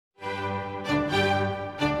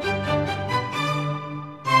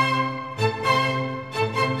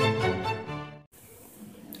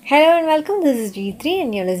welcome. This is G3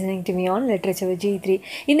 and you're listening to me on Literature with G3.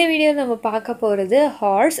 இந்த video நம்ம பார்க்க போகிறது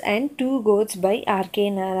Horse and Two Goats by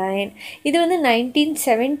r.k.narayan. இது வந்து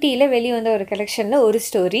 1970ல் வெளிவந்த ஒரு கலெக்ஷனில் ஒரு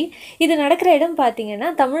ஸ்டோரி. இது நடக்கிற இடம்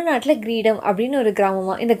பார்த்தீங்கன்னா தமிழ்நாட்டில் கிரீடம் அப்படின்னு ஒரு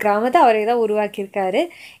கிராமமாக. இந்த கிராமத்தை அவரே தான் உருவாக்கியிருக்காரு.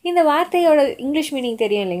 இந்த வார்த்தையோட இங்கிலீஷ் மீனிங்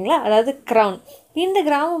தெரியும் இல்லைங்களா, அதாவது க்ரௌன். இந்த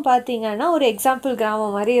கிராமம் பார்த்தீங்கன்னா ஒரு எக்ஸாம்பிள்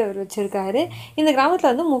கிராமம் மாதிரி அவர் வச்சுருக்காரு. இந்த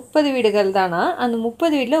கிராமத்தில் வந்து 30 வீடுகள் தானா. அந்த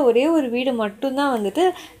 30 வீட்டில் ஒரே ஒரு வீடு மட்டும்தான் வந்துட்டு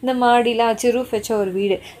இந்த மாடிலாம் வச்சு ரூஃப் வச்ச ஒரு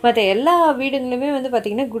வீடு. மற்ற எல்லா வீடுங்களுமே வந்து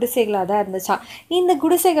பார்த்திங்கன்னா குடிசைகளாக தான் இருந்துச்சான். இந்த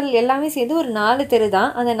குடிசைகள் எல்லாமே சேர்ந்து ஒரு 4 தெரு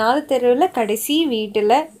தான். அந்த 4 தெருவில் கடைசி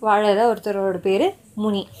வீட்டில் வாழற ஒருத்தரோட பேர்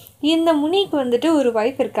முனி. இந்த முனிக்கு வந்துட்டு ஒரு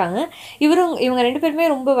வைஃப் இருக்காங்க. இவங்க 2 பேருமே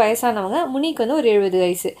ரொம்ப வயசானவங்க. முனிக்கு வந்து ஒரு 70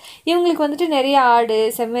 வயசு. இவங்களுக்கு வந்துட்டு நிறைய ஆடு,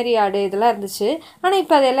 செம்மறி ஆடு இதெல்லாம் இருந்துச்சு. ஆனால்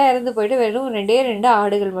இப்போ அதெல்லாம் இறந்து போயிட்டு வெறும் 2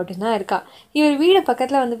 ஆடுகள் மட்டும்தான் இருக்கா. இவர் வீடு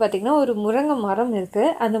பக்கத்தில் வந்து பார்த்திங்கன்னா ஒரு முருங்கை மரம்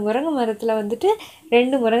இருக்குது. அந்த முருங்கை மரத்தில் வந்துட்டு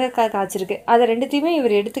 2 முருங்கைக்காய் காய்ச்சிருக்கு. அதை 2த்தையுமே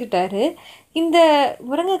இவர் எடுத்துக்கிட்டாரு. இந்த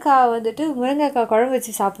முருங்கைக்காய் வந்துட்டு முருங்கைக்காய் குழம்பு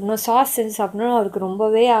வச்சு சாப்பிடணும், சாஸ் செஞ்சு சாப்பிடணும் அவருக்கு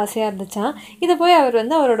ரொம்பவே ஆசையாக இருந்துச்சான். இதை போய் அவர்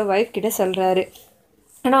வந்து அவரோட ஒய்ஃப் கிட்ட சொல்கிறாரு.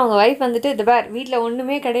 ஆனால் அவங்க ஒய்ஃப் வந்துட்டு இது பார், வீட்டில்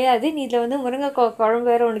ஒன்றுமே கிடையாது, நீ இதில் வந்து முருங்கைக்காய் குழம்பு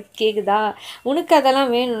வேறு உனக்கு கேட்குதா, உனக்கு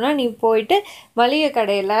அதெல்லாம் வேணும்னா நீ போயிட்டு மளிகை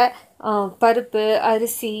கடையில் பருப்பு,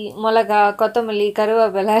 அரிசி, மிளகா, கொத்தமல்லி,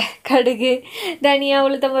 கருவேப்பிலை, கடுகு, தனியா,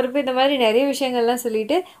 உளுத்தம் பருப்பு இந்த மாதிரி நிறைய விஷயங்கள்லாம்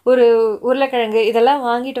சொல்லிட்டு ஒரு உருளைக்கிழங்கு இதெல்லாம்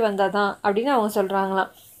வாங்கிட்டு வந்தால் தான் அப்படின்னு அவங்க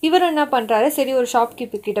சொல்கிறாங்களாம். இவர் என்ன பண்ணுறாரு, சரி ஒரு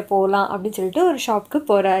ஷாப்கீப்பர் கிட்டே போகலாம் அப்படின்னு சொல்லிட்டு ஒரு ஷாப்புக்கு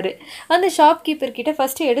போகிறாரு. அந்த ஷாப்கீப்பர் கிட்டே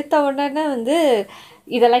ஃபஸ்ட்டு எடுத்த உடனே வந்து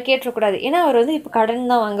இதெல்லாம் கேட்டுறக்கூடாது, ஏன்னா அவர் வந்து இப்போ கடன்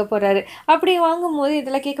தான் வாங்க போகிறாரு. அப்படி வாங்கும் போது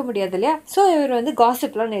இதெல்லாம் கேட்க முடியாது இல்லையா. ஸோ இவர் வந்து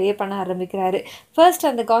காசிப்லாம் நிறைய பண்ண ஆரம்பிக்கிறாரு. ஃபர்ஸ்ட்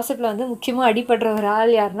அந்த காசிப்பில் வந்து முக்கியமாக அடிபடுற ஒரு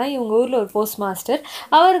ஆள் யாருன்னா, இவங்க ஊரில் ஒரு போஸ்ட் மாஸ்டர்.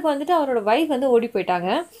 அவருக்கு வந்துட்டு அவரோட ஒய்ஃப் வந்து ஓடி போயிட்டாங்க.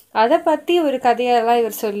 அதை பற்றி ஒரு கதையெல்லாம்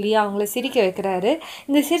இவர் சொல்லி அவங்கள சிரிக்க வைக்கிறாரு.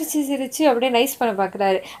 இந்த சிரித்து அப்படியே நைஸ் பண்ண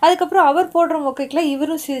பார்க்குறாரு. அதுக்கப்புறம் அவர் போடுற மொக்கைக்கில்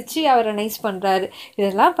இவரும் சிரித்து அவரை நைஸ் பண்ணுறாரு.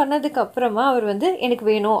 இதெல்லாம் பண்ணதுக்கு அப்புறமா அவர் வந்து எனக்கு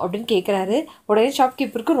வேணும் அப்படின்னு கேட்குறாரு. உடனே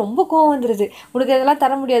ஷாப்கீப்பருக்கு ரொம்ப கோவம் வந்துடுது. உனக்கு இதெல்லாம்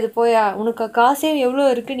தர முடியாது, போயா, உனக்கு காசே எவ்வளோ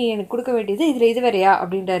இருக்குது, நீ எனக்கு கொடுக்க வேண்டியது, இதில் இது வேறையா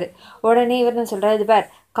அப்படின்றாரு. உடனே இவர் நான் சொல்கிறாரு, இது பார்,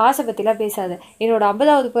 காசை பற்றிலாம் பேசாத, என்னோட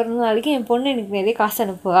 50வது பிறந்த நாளைக்கு என் பொண்ணு எனக்கு நிறைய காசு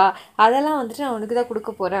அனுப்புவா, அதெல்லாம் வந்துட்டு நான் உனக்கு தான்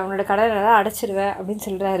கொடுக்க போகிறேன், உன்னோட கடனெல்லாம் அடைச்சிடுவேன் அப்படின்னு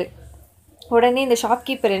சொல்கிறாரு. உடனே இந்த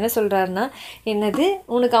ஷாப்கீப்பர் என்ன சொல்கிறாருன்னா, என்னது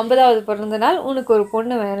உனக்கு 50வது பிறந்த நாள், உனக்கு ஒரு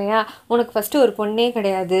பொண்ணு வேறையா, உனக்கு ஃபஸ்ட்டு ஒரு பொண்ணே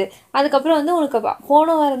கிடையாது, அதுக்கப்புறம் வந்து உனக்கு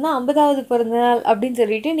போன வாரம் தான் 50வது பிறந்த நாள் அப்படின்னு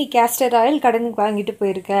சொல்லிட்டு நீ கேஸ்டர் ஆயில் கடனுக்கு வாங்கிட்டு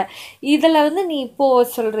போயிருக்க, இதில் வந்து நீ இப்போது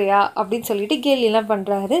சொல்கிறியா அப்படின்னு சொல்லிட்டு கேலியெல்லாம்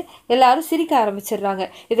பண்ணுறாரு. எல்லாரும் சிரிக்க ஆரம்பிச்சிடுறாங்க.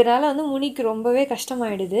 இதனால் வந்து முனிக்கு ரொம்பவே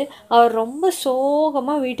கஷ்டமாயிடுது. அவர் ரொம்ப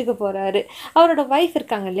சோகமாக வீட்டுக்கு போகிறாரு. அவரோட ஒய்ஃப்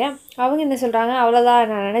இருக்காங்க இல்லையா, அவங்க என்ன சொல்கிறாங்க, அவ்வளோதான்,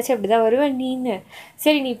 நான் நினச்சேன் அப்படி தான் வருவேன் நீன்னு,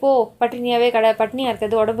 சரி நீ போ, பட்டினியாக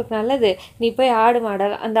இருக்கிறது உடம்புக்கு நல்லது, நீ போய் ஆடு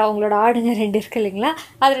மாடல் அந்த அவங்களோட ஆடுங்க 2 இருக்கு இல்லைங்களா,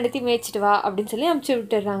 அதை 2த்தையும் மேய்ச்சிட்டு வா அப்படின்னு சொல்லி அமுச்சு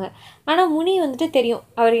விட்டுடுறாங்க. ஆனால் முனி வந்துட்டு தெரியும்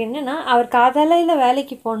அவர் என்னென்னா, அவர் காதாலையில்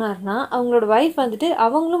வேலைக்கு போனார்னா அவங்களோட ஒய்ஃப் வந்துட்டு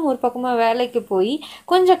அவங்களும் ஒரு பக்கமாக வேலைக்கு போய்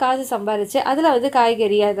கொஞ்சம் காசு சம்பாதிச்சு அதில் வந்து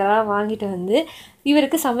காய்கறி அதெல்லாம் வாங்கிட்டு வந்து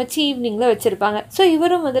இவருக்கு சமைச்சு ஈவினிங்கில் வச்சுருப்பாங்க. ஸோ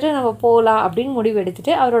இவரும் வந்துட்டு நம்ம போகலாம் அப்படின்னு முடிவு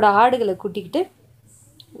எடுத்துகிட்டு அவரோட ஆடுகளை கூட்டிக்கிட்டு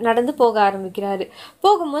நடந்து போக ஆரம்பிக்கிறாரு.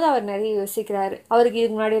 போகும்போது அவர் நிறைய யோசிக்கிறாரு. அவருக்கு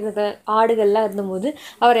இதுக்கு முன்னாடி இருந்த ஆடுகள்லாம் இருந்தபோது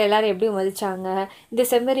அவர் எல்லாரும் எப்படி மதிச்சாங்க, இந்த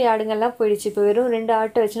செம்மறி ஆடுகள்லாம் போயிடுச்சு, இப்போ வெறும் 2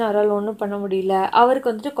 ஆட்டை வச்சுன்னா அவரால் ஒன்றும் பண்ண முடியல,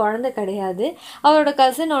 அவருக்கு வந்துட்டு குழந்தை கிடையாது, அவரோட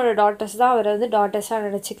கசினோட டாட்டர்ஸ் தான் அவரை வந்து டாட்டர்ஸாக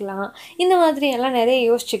நினச்சிக்கலாம், இந்த மாதிரி எல்லாம் நிறைய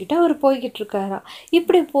யோசிச்சுக்கிட்டு அவர் போய்கிட்டு இருக்காராம்.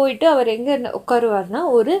 இப்படி போயிட்டு அவர் எங்கே உட்காருவார்னா,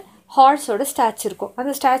 ஒரு ஹார்ஸோட ஸ்டாச்சு இருக்கும்.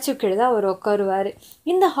 அந்த ஸ்டாச்சு கீழே தான் அவர் உட்காருவார்.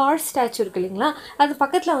 இந்த ஹார்ஸ் ஸ்டாச்சு இருக்கு இல்லைங்களா, அது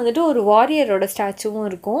பக்கத்தில் வந்துட்டு ஒரு வாரியரோட ஸ்டாச்சுவும்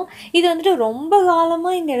இருக்கும். இது வந்துட்டு ரொம்ப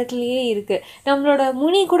காலமாக இந்த இடத்துலையே இருக்குது. நம்மளோட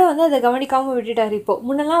முனி கூட வந்து அதை கவனிக்காமல் விட்டுட்டார். இப்போது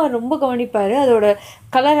முன்னெல்லாம் அவர் ரொம்ப கவனிப்பார், அதோட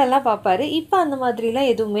கலரெல்லாம் பார்ப்பார். இப்போ அந்த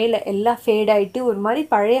மாதிரிலாம் எதுவுமே இல்லை, எல்லாம் ஃபேட் ஆகிட்டு ஒரு மாதிரி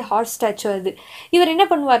பழைய ஹார்ஸ் ஸ்டாச்சு அது. இவர் என்ன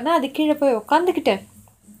பண்ணுவார்னா, அது கீழே போய் உட்காந்துக்கிட்டேன்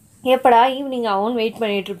எப்படா ஈவினிங் ஆகும்னு வெயிட்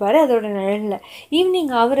பண்ணிகிட்ருப்பார். அதோட நிழலில்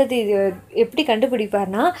ஈவினிங் ஆகிறது இது எப்படி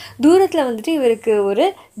கண்டுபிடிப்பார்னா, தூரத்தில் வந்துட்டு இவருக்கு ஒரு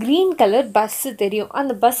க்ரீன் கலர் பஸ்ஸு தெரியும்.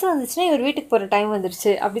 அந்த பஸ் வந்துச்சுன்னா இவர் வீட்டுக்கு போகிற டைம்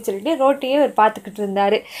வந்துருச்சு அப்படின்னு சொல்லிட்டு ரோட்டையே இவர் பார்த்துக்கிட்டு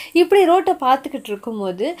இருந்தார். இப்படி ரோட்டை பார்த்துக்கிட்டு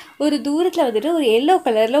இருக்கும்போது ஒரு தூரத்தில் வந்துட்டு ஒரு எல்லோ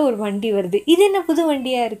கலரில் ஒரு வண்டி வருது. இது என்ன புது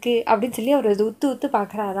வண்டியாக இருக்குது அப்படின்னு சொல்லி அவர் அது உத்து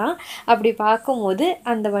பார்க்குறாராம். அப்படி பார்க்கும்போது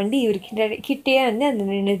அந்த வண்டி இவர்கிட்டே வந்து அந்த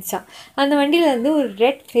நின்றுச்சான். அந்த வண்டியில் வந்து ஒரு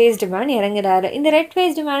ரெட் ஃபேஸ்டு மேன் இறங்குறாரு. இந்த ரெட்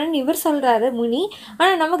ஃபேஸ்டு மேன் இவர் சொல்கிறாரு முனி,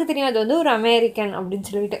 ஆனால் நமக்கு தெரியும் அது வந்து ஒரு அமெரிக்கன் அப்படின்னு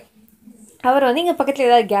சொல்லிட்டு. அவர் வந்து இங்கே பக்கத்தில்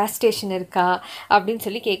ஏதாவது கேஸ் ஸ்டேஷன் இருக்கா அப்படின்னு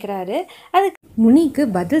சொல்லி கேட்குறாரு. அதுக்கு முனிக்கு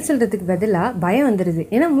பதில் சொல்கிறதுக்கு பதிலாக பயம் வந்துடுது.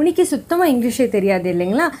 ஏன்னா முனிக்கு சுத்தமாக இங்கிலீஷே தெரியாது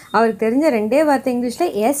இல்லைங்களா. அவருக்கு தெரிஞ்ச 2 வார்த்தை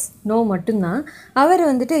இங்கிலீஷில் எஸ் நோ மட்டும்தான். அவர்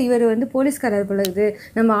வந்துட்டு இவர் வந்து போலீஸ்காரர் போல இருக்குது,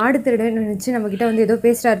 நம்ம ஆடு திருடன்னு நினச்சி நம்மக்கிட்ட வந்து ஏதோ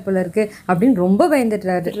பேசுகிறார் போல இருக்குது அப்படின்னு ரொம்ப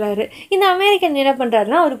பயந்துட்டுறாரு. இந்த அமெரிக்கன் என்ன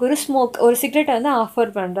பண்ணுறாருன்னா அவருக்கு ஒரு சிகரெட்டை வந்து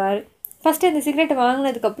ஆஃபர் பண்ணுறாரு. ஃபஸ்ட்டு இந்த சிகரெட்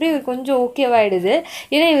வாங்கினதுக்கப்புறம் இவர் கொஞ்சம் ஓகேவாகிடுது.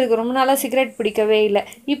 ஏன்னா இவருக்கு ரொம்ப நாளாக சிகரெட் பிடிக்கவே இல்லை.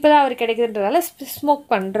 இப்போ தான் அவர் கிடைக்கிறதுனால ஸ்மோக்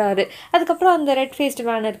பண்ணுறாரு. அதுக்கப்புறம் அந்த ரெட் ஃபேஸ்டு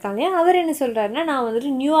மேன் இருக்காங்க, அவர் என்ன சொல்கிறாருன்னா, நான்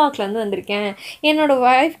வந்துட்டு நியூயார்க்லேருந்து வந்திருக்கேன். என்னோடய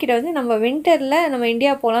ஒய்ஃப் கிட்ட வந்து நம்ம வின்டரில் நம்ம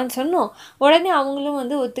இந்தியா போகலான்னு சொன்னோம். உடனே அவங்களும்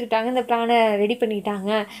வந்து ஒத்துக்கிட்டாங்க, இந்த பிளானை ரெடி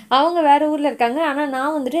பண்ணிட்டாங்க. அவங்க வேறு ஊரில் இருக்காங்க, ஆனால்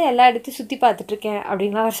நான் வந்துட்டு எல்லா இடத்தையும் சுற்றி பார்த்துட்ருக்கேன்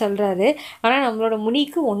அப்படின்லாம் அவர் சொல்கிறாரு. ஆனால் நம்மளோட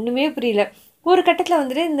முனிக்கு ஒன்றுமே புரியல. ஒரு கட்டத்தில்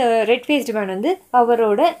வந்துட்டு இந்த ரெட் ஃபேஸ்டு மேன் வந்து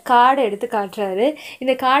அவரோட கார்டை எடுத்து காட்டுறாரு.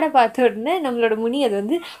 இந்த கார்டை பார்த்த உடனே நம்மளோட முனி அது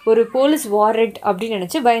வந்து ஒரு போலீஸ் வாரண்ட் அப்படின்னு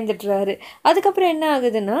நினச்சி பயந்துட்டுறாரு. அதுக்கப்புறம் என்ன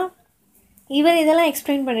ஆகுதுன்னா, இவர் இதெல்லாம்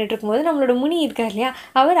எக்ஸ்பிளைன் பண்ணிட்டு இருக்கும்போது நம்மளோட முனி இருக்கார் இல்லையா,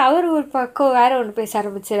 அவர் ஒரு பக்கம் வேறு ஒன்று பேச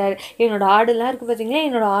ஆரம்பிச்சிடறாரு. என்னோடய ஆடுலாம் இருக்குது பார்த்தீங்களா,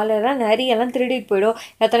 என்னோடய ஆளெல்லாம் நிறையெல்லாம் திருடிட்டு போயிடும்,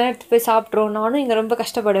 எத்தனை எடுத்து போய் சாப்பிட்றோம், நானும் இங்கே ரொம்ப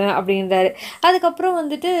கஷ்டப்படுவேன் அப்படின்றாரு. அதுக்கப்புறம்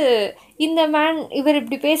வந்துட்டு இந்த இவர்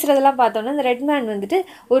இப்படி பேசுகிறதெல்லாம் பார்த்தோன்னா இந்த ரெட் மேன் வந்துட்டு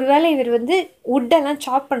ஒருவேளை இவர் வந்து வுட்டெல்லாம்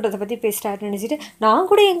சாப் பண்ணுறதை பற்றி பேசுகிறாருன்னு நினச்சிட்டு, நான்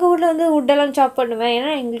கூட எங்கள் ஊரில் வந்து வுட்டெல்லாம் சாப் பண்ணுவேன்,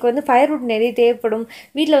 ஏன்னா எங்களுக்கு வந்து ஃபயர் வுட் நிறைய தேவைப்படும்,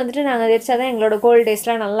 வீட்டில் வந்துட்டு நாங்கள் எரிச்சா தான் எங்களோட கோல்ட்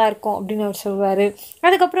டேஸ்லாம் நல்லாயிருக்கும் அப்படின்னு அவர் சொல்லுவார்.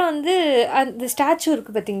 அதுக்கப்புறம் வந்து அந்த ஸ்டாச்சு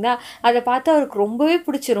இருக்குது பார்த்தீங்களா, அதை பார்த்து அவருக்கு ரொம்பவே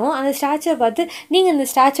பிடிச்சிரும். அந்த ஸ்டாச்சுவை பார்த்து நீங்கள் இந்த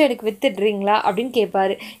ஸ்டாச்சு எனக்கு வித்துடுறீங்களா அப்படின்னு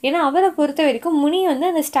கேட்பார். ஏன்னா அவரை பொறுத்த வரைக்கும் முனி வந்து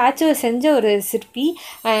அந்த ஸ்டாச்சுவை செஞ்ச ஒரு சிற்பி,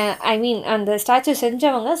 அந்த ஸ்டாச்சுவை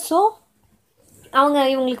செஞ்சவங்க. ஸோ அவங்க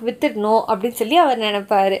இவங்களுக்கு வித்துடணும் அப்படின்னு சொல்லி அவர்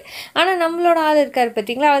நினைப்பார். ஆனால் நம்மளோட ஆள் இருக்கார்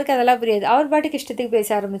பார்த்தீங்களா, அவருக்கு அதெல்லாம் புரியாது. அவர் பாட்டுக்கு இஷ்டத்துக்கு பேச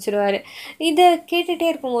ஆரம்பிச்சிடுவார். இதை கேட்டுகிட்டே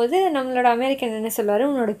இருக்கும்போது நம்மளோட அமெரிக்கன் என்ன சொல்லுவார்,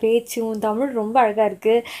 உன்னோட பேச்சும் தமிழ் ரொம்ப அழகாக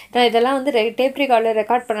இருக்குது, நான் இதெல்லாம் வந்து டேப் ரெக்கார்டில்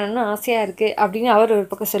ரெக்கார்ட் பண்ணணும்னு ஆசையாக இருக்குது அப்படின்னு அவர் ஒரு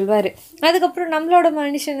பக்கம் சொல்வார். அதுக்கப்புறம் நம்மளோட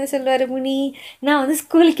மனுஷன் என்ன சொல்வார், முனி நான் வந்து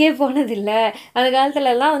ஸ்கூலுக்கே போனதில்லை, அந்த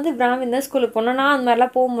காலத்துலலாம் வந்து பிராமின் தான் ஸ்கூலுக்கு போனோம், நான் அந்த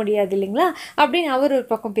மாதிரிலாம் போக முடியாது இல்லைங்களா அப்படின்னு அவர் ஒரு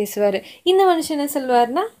பக்கம் பேசுவார். இந்த மனுஷன் என்ன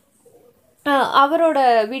சொல்வார்னா அவரோட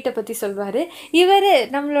வீட்டை பற்றி சொல்வார். இவர்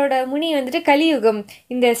நம்மளோட முனி வந்துட்டு கலியுகம்,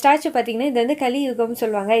 இந்த ஸ்டாச்சு பார்த்திங்கன்னா இது வந்து கலியுகம்னு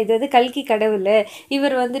சொல்லுவாங்க, இது வந்து கல்கி கடவுள்,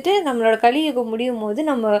 இவர் வந்துட்டு நம்மளோட கலியுகம் முடியும் போது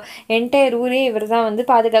நம்ம என்டையர் ஊரே இவர் தான் வந்து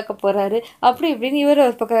பாதுகாக்க போகிறாரு அப்படி இப்படின்னு இவர்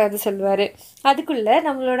ஒரு பக்கம் அது சொல்வார். அதுக்குள்ளே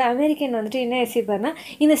நம்மளோட அமெரிக்கன் வந்துட்டு என்ன யோசிப்பார்னா,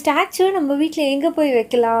 இந்த ஸ்டாச்சு நம்ம வீட்டில் எங்கே போய்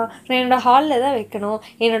வைக்கலாம், நான் என்னோடய ஹாலில் தான் வைக்கணும்,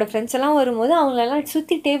 என்னோடய ஃப்ரெண்ட்ஸ் எல்லாம் வரும்போது அவங்களெல்லாம்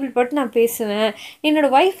சுற்றி டேபிள் போட்டு நான் பேசுவேன்,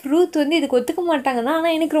 என்னோடய ஒய்ஃப் ரூத் வந்து இதுக்கு ஒத்துக்க மாட்டாங்க தான்,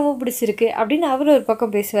 ஆனால் எனக்கு ரொம்ப பிடிச்சிருக்கு அப்படின்னு அவர் ஒரு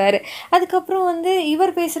பக்கம் பேசுவார். அதுக்கப்புறம் வந்து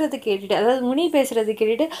இவர் பேசுகிறது கேட்டுட்டு, அதாவது முனி பேசுகிறது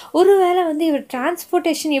கேட்டுட்டு, ஒருவேளை வந்து இவர்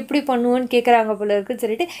டிரான்ஸ்போர்ட்டேஷன் எப்படி பண்ணுவோன்னு கேட்குறாங்க போல இருக்குன்னு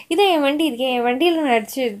சொல்லிட்டு, இதை என் வண்டி இருக்கேன், என் வண்டியில் நான்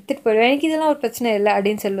அடித்து எடுத்துகிட்டு போயிடுவேன், எனக்கு இதெல்லாம் ஒரு பிரச்சனை இல்லை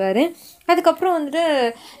அப்படின்னு சொல்லுவார். அதுக்கப்புறம் வந்துட்டு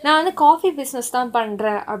நான் வந்து காஃபி பிஸ்னஸ் தான்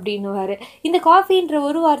பண்ணுறேன் அப்படின்னுவார். இந்த காஃபின்ற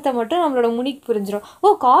ஒரு வார்த்தை மட்டும் நம்மளோட முனிக்கு புரிஞ்சிடும்.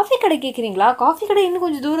 ஓ, காஃபி கடை கேட்குறீங்களா, காஃபி கடை இன்னும்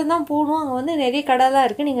கொஞ்சம் தூரம் தான் போகணும், அங்கே வந்து நிறைய கடை தான்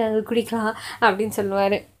இருக்குது, நீங்கள் அங்கே குடிக்கலாம் அப்படின்னு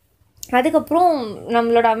சொல்லுவார். அதுக்கப்புறம்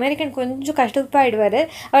நம்மளோட அமெரிக்கன் கொஞ்சம் கஷ்டப்பாயிடுவார்.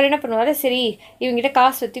 அவர் என்ன பண்ணுவார், சரி இவங்ககிட்ட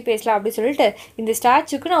காசு பற்றி பேசலாம் அப்படின்னு சொல்லிட்டு, இந்த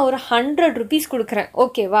ஸ்டாச்சுக்கு நான் ஒரு 100 rupees கொடுக்குறேன்,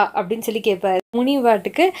 ஓகேவா அப்படின்னு சொல்லி கேட்பார்.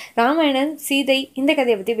 முனிவாட்டுக்கு ராமாயணன் சீதை இந்த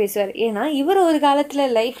கதையை பற்றி பேசுவார். ஏன்னா இவர் ஒரு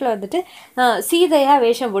காலத்தில் லைஃப்பில் வந்துட்டு சீதையாக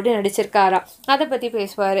வேஷம் போட்டு நடிச்சிருக்காராம், அதை பற்றி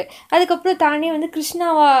பேசுவார். அதுக்கப்புறம் தானே வந்து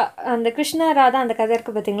அந்த கிருஷ்ணா ராதா அந்த கதை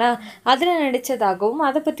இருக்குது பார்த்தீங்களா, அதில் நடித்ததாகவும்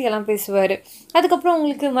அதை பற்றியெல்லாம் பேசுவார். அதுக்கப்புறம்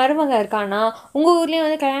உங்களுக்கு மருமக இருக்கானா, உங்கள் ஊர்லேயும்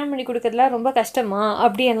வந்து கல்யாணம் பண்ணி கொடுக்கறதுலாம் ரொம்ப கஷ்டமா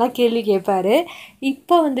அப்படியெல்லாம் கேள்வி கேட்பார்.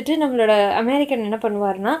 இப்போ வந்துட்டு நம்மளோட அமெரிக்கன் என்ன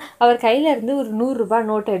பண்ணுவார்னா, அவர் கையில் இருந்து ஒரு 100 ரூபாய்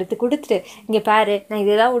நோட்டை எடுத்து கொடுத்துட்டு, இங்கே பாரு நான்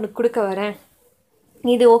இதெல்லாம் உனக்கு கொடுக்க வரேன்,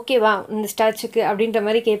 இது ஓகேவா இந்த ஸ்டாச்சுக்கு அப்படின்ற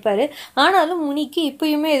மாதிரி கேட்பாரு. ஆனாலும் முனிக்கு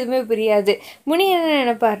இப்போயுமே எதுவுமே புரியாது. முனி என்ன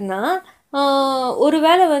நினைப்பாருன்னா, ஒரு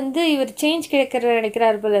வேளை வந்து இவர் சேஞ்ச்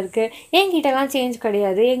நினைக்கிறார் போல இருக்குது, என்கிட்டலாம் சேஞ்ச்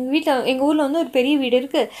கிடையாது, எங்கள் ஊரில் வந்து ஒரு பெரிய வீடு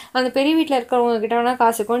இருக்குது, அந்த பெரிய வீட்டில் இருக்கிறவங்க கிட்ட வேணால்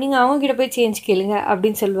காசு இருக்கும், நீங்கள் அவங்ககிட்ட போய் சேஞ்ச் கேளுங்க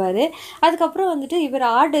அப்படின்னு சொல்லுவார். அதுக்கப்புறம் வந்துட்டு இவர்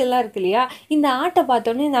ஆடு எல்லாம் இருக்கு இல்லையா, இந்த ஆட்டை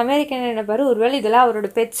பார்த்தோன்னே இந்த அமெரிக்கன் நினைப்பார், ஒரு வேளை இதெல்லாம்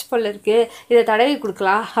அவரோட பெட்ஸ் போல் இருக்குது, இதை தடவி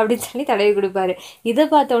கொடுக்கலாம் அப்படின்னு சொல்லி தடவி கொடுப்பாரு. இதை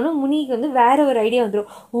பார்த்தோன்னே முனிக்கு வந்து வேறு ஒரு ஐடியா வந்துடும்.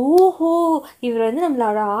 ஓஹோ, இவர் வந்து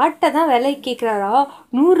நம்மளோட ஆட்டை தான் விலை கேட்குறாரா,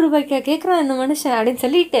 100 ரூபாய்க்கா கேட்குறான் இந்த மனுஷன் அப்படின்னு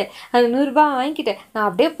சொல்லிட்டு அந்த 100 ரூபாய் வாங்கிக்கிட்டு நான்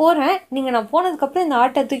அப்படியே போகிறேன், நீங்கள் நான் போனதுக்கப்புறம் இந்த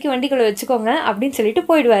ஆட்டை தூக்கி வண்டிக்குள்ளே வச்சுக்கோங்க அப்படின்னு சொல்லிட்டு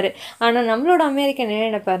போயிடுவார். ஆனால் நம்மளோட அமெரிக்கன் என்ன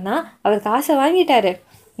நினைப்பார்னா, அவர் காசை வாங்கிட்டாரு,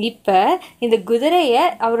 இப்போ இந்த குதிரையை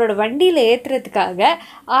அவரோட வண்டியில் ஏற்றுறதுக்காக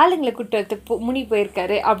ஆளுங்களை கூட்டு முனி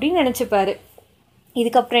போயிருக்காரு அப்படின்னு நினச்சிப்பாரு.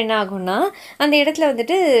 இதுக்கப்புறம் என்ன ஆகும்னா அந்த இடத்துல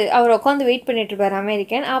வந்துட்டு அவர் உட்காந்து வெயிட் பண்ணிட்டு இருப்பார்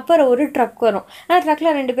அமெரிக்கன். அப்புறம் ஒரு ட்ரக் வரும். அந்த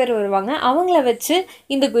ட்ரக்கில் 2 பேர் வருவாங்க. அவங்கள வச்சு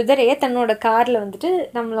இந்த குதிரையை தன்னோட காரில் வந்துட்டு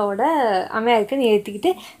நம்மளோட அமெரிக்கன்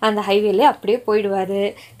ஏற்றிக்கிட்டு அந்த ஹைவேலே அப்படியே போயிடுவார்.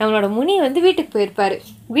 நம்மளோட முனி வந்து வீட்டுக்கு போயிருப்பார்.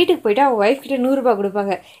 வீட்டுக்கு போயிட்டு அவங்க ஒய்ஃப் கிட்ட 100 ரூபா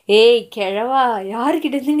கொடுப்பாங்க. ஏய் கிழவா,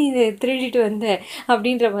 யாருக்கிட்டேருந்து நீ இதை திருடிட்டு வந்த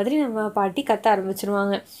அப்படின்ற மாதிரி நம்ம பாட்டி கத்த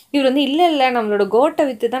ஆரம்பிச்சிருவாங்க. இவர் வந்து இல்லை நம்மளோட கோட்டை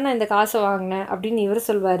விற்று தான் நான் இந்த காசை வாங்கினேன் அப்படின்னு இவர்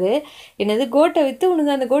சொல்வார். என்னது கோட்டை விற்று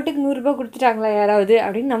உனக்கு அந்த கோட்டுக்கு 100 ரூபா கொடுத்துட்டாங்களா யாராவது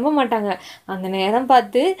அப்படின்னு நம்ப மாட்டாங்க. அந்த நேரம்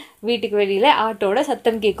பார்த்து வீட்டுக்கு வெளியில் ஆட்டோட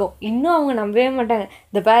சத்தம் கேட்கும். இன்னும் அவங்க நம்பவே மாட்டாங்க.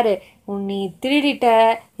 இந்த பாரு, நீ திருடிட்ட,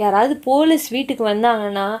 யாராவது போலீஸ் வீட்டுக்கு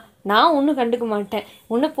வந்தாங்கன்னா நான் ஒன்றும் கண்டுக்க மாட்டேன்,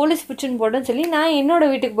 உன்னை போலீஸ் பிடிச்சுன்னு போட்டேன்னு சொல்லி நான் என்னோட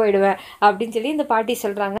வீட்டுக்கு போயிடுவேன் அப்படின்னு சொல்லி இந்த பாட்டி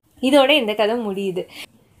சொல்கிறாங்க. இதோட இந்த கதை முடியுது.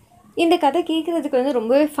 இந்த கதை கேட்குறதுக்கு வந்து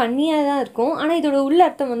ரொம்பவே ஃபன்னியாக தான் இருக்கும். ஆனால் இதோட உள்ள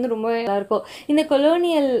அர்த்தம் வந்து ரொம்பவே நல்லாயிருக்கும். இந்த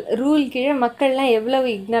கொலோனியல் ரூல் கீழே மக்கள்லாம் எவ்வளவு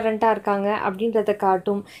இக்னரண்ட்டாக இருக்காங்க அப்படின்றத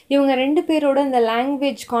காட்டும். இவங்க 2 பேரோட இந்த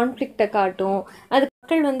லாங்குவேஜ் கான்ஃப்ளிக்டை காட்டும். அது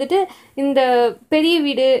மக்கள் வந்துட்டு இந்த பெரிய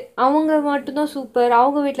வீடு அவங்க மட்டும்தான் சூப்பர்,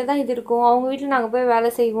 அவங்க வீட்டில் தான் இது இருக்கும், அவங்க வீட்டில் நாங்கள் போய் வேலை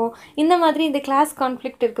செய்வோம், இந்த மாதிரி இந்த கிளாஸ்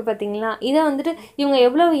கான்ஃப்ளிக்ட் இருக்குது பார்த்தீங்களா. இதை வந்துட்டு இவங்க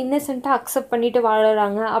எவ்வளோ இன்னசென்ட்டாக அக்செப்ட் பண்ணிட்டு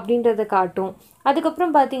வாழறாங்க அப்படின்றத காட்டும்.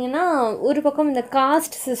 அதுக்கப்புறம் பார்த்தீங்கன்னா ஒரு பக்கம் இந்த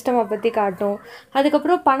காஸ்ட் சிஸ்டமை பற்றி காட்டும்.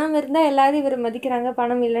 அதுக்கப்புறம் பணம் இருந்தால் எல்லோரும் இவரை மதிக்கிறாங்க,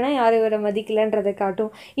 பணம் இல்லைன்னா யாரும் இவரை மதிக்கலைன்றதை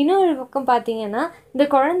காட்டும். இன்னொரு பக்கம் பார்த்தீங்கன்னா இந்த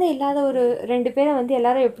குழந்தை இல்லாத ஒரு 2 பேரை வந்து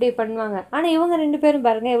எல்லோரும் எப்படி பண்ணுவாங்க, ஆனால் இவங்க 2 பேரும்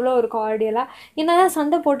பாருங்கள் எவ்வளோ ஒரு கார்டியலாக என்னதான்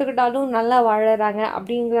சண்டை போட்டுக்கிட்டாலும் நல்லா வாழறாங்க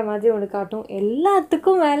அப்படிங்கிற மாதிரி ஒன்று காட்டும்.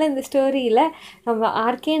 எல்லாத்துக்கும் மேலே இந்த ஸ்டோரியில் நம்ம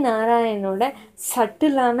R.K. நாராயணோட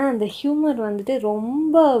சட்டிலான அந்த ஹியூமர் வந்துட்டு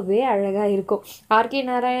ரொம்பவே அழகாக இருக்கும். R.K.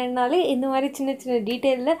 நாராயணனாலே இந்த மாதிரி சின்ன சின்ன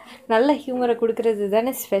டீட்டெயிலில் நல்ல ஹியூமரை கொடுக்கறது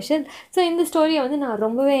தானே ஸ்பெஷல். ஸோ இந்த ஸ்டோரியை வந்து நான்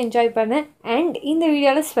ரொம்பவே என்ஜாய் பண்ணேன். அண்ட் இந்த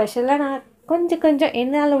வீடியோவில் ஸ்பெஷலாக நான் கொஞ்சம்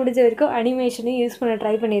என்னால் முடிஞ்ச வரைக்கும் அனிமேஷனையும் யூஸ் பண்ண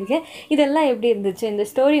ட்ரை பண்ணியிருக்கேன். இதெல்லாம் எப்படி இருந்துச்சு, இந்த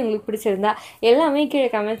ஸ்டோரி உங்களுக்கு பிடிச்சிருந்தா எல்லாமே கீழே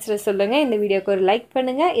கமெண்ட்ஸில் சொல்லுங்கள். இந்த வீடியோக்கு ஒரு லைக்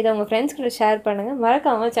பண்ணுங்கள், இதை உங்கள் ஃப்ரெண்ட்ஸ் கூட ஷேர் பண்ணுங்கள்,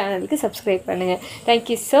 மறக்காமல் சேனலுக்கு சப்ஸ்கிரைப் பண்ணுங்கள்.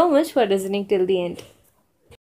 Thank you so much for listening till the end.